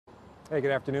Hey,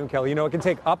 good afternoon, Kelly. You know, it can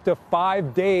take up to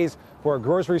 5 days for a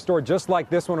grocery store just like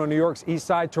this one on New York's east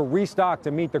side to restock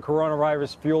to meet the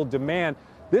coronavirus-fueled demand.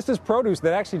 This is produce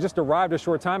that actually just arrived a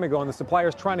short time ago, and the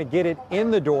supplier's trying to get it in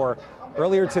the door.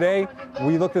 Earlier today,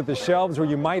 we looked at the shelves where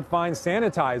you might find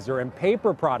sanitizer and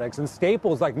paper products and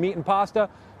staples like meat and pasta.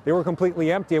 They were completely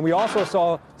empty, and we also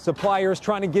saw suppliers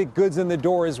trying to get goods in the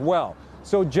door as well.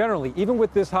 So generally, even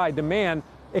with this high demand,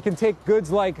 it can take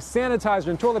goods like sanitizer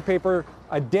and toilet paper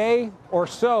a day or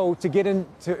so to get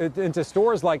into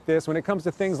stores like this. When it comes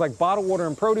to things like bottled water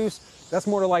and produce, that's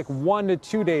more to like 1 to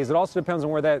 2 days. It also depends on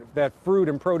where that fruit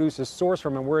and produce is sourced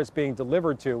from and where it's being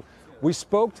delivered to. We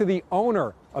spoke to the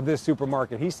owner of this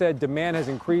supermarket. He said demand has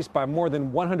increased by more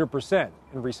than 100%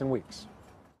 in recent weeks.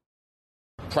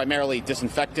 Primarily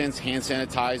disinfectants, hand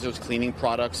sanitizers, cleaning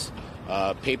products,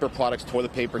 paper products,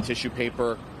 toilet paper, tissue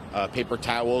paper, paper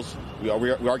towels. We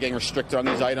are getting restricted on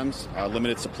these items.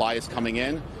 Limited supply is coming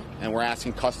in, and we're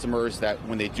asking customers that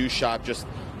when they do shop, just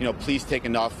please take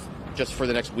enough just for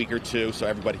the next week or two so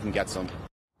everybody can get some.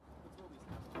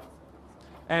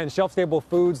 And shelf-stable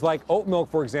foods like oat milk,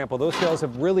 for example, those sales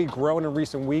have really grown in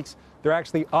recent weeks. They're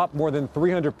actually up more than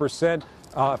 300%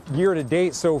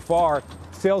 year-to-date so far.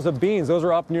 Sales of beans, those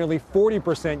are up nearly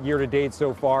 40% year-to-date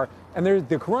so far. And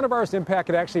the coronavirus impact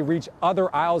could actually reach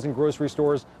other aisles in grocery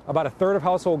stores. About a third of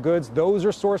household goods, those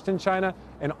are sourced in China,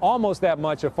 and almost that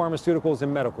much of pharmaceuticals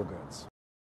and medical goods.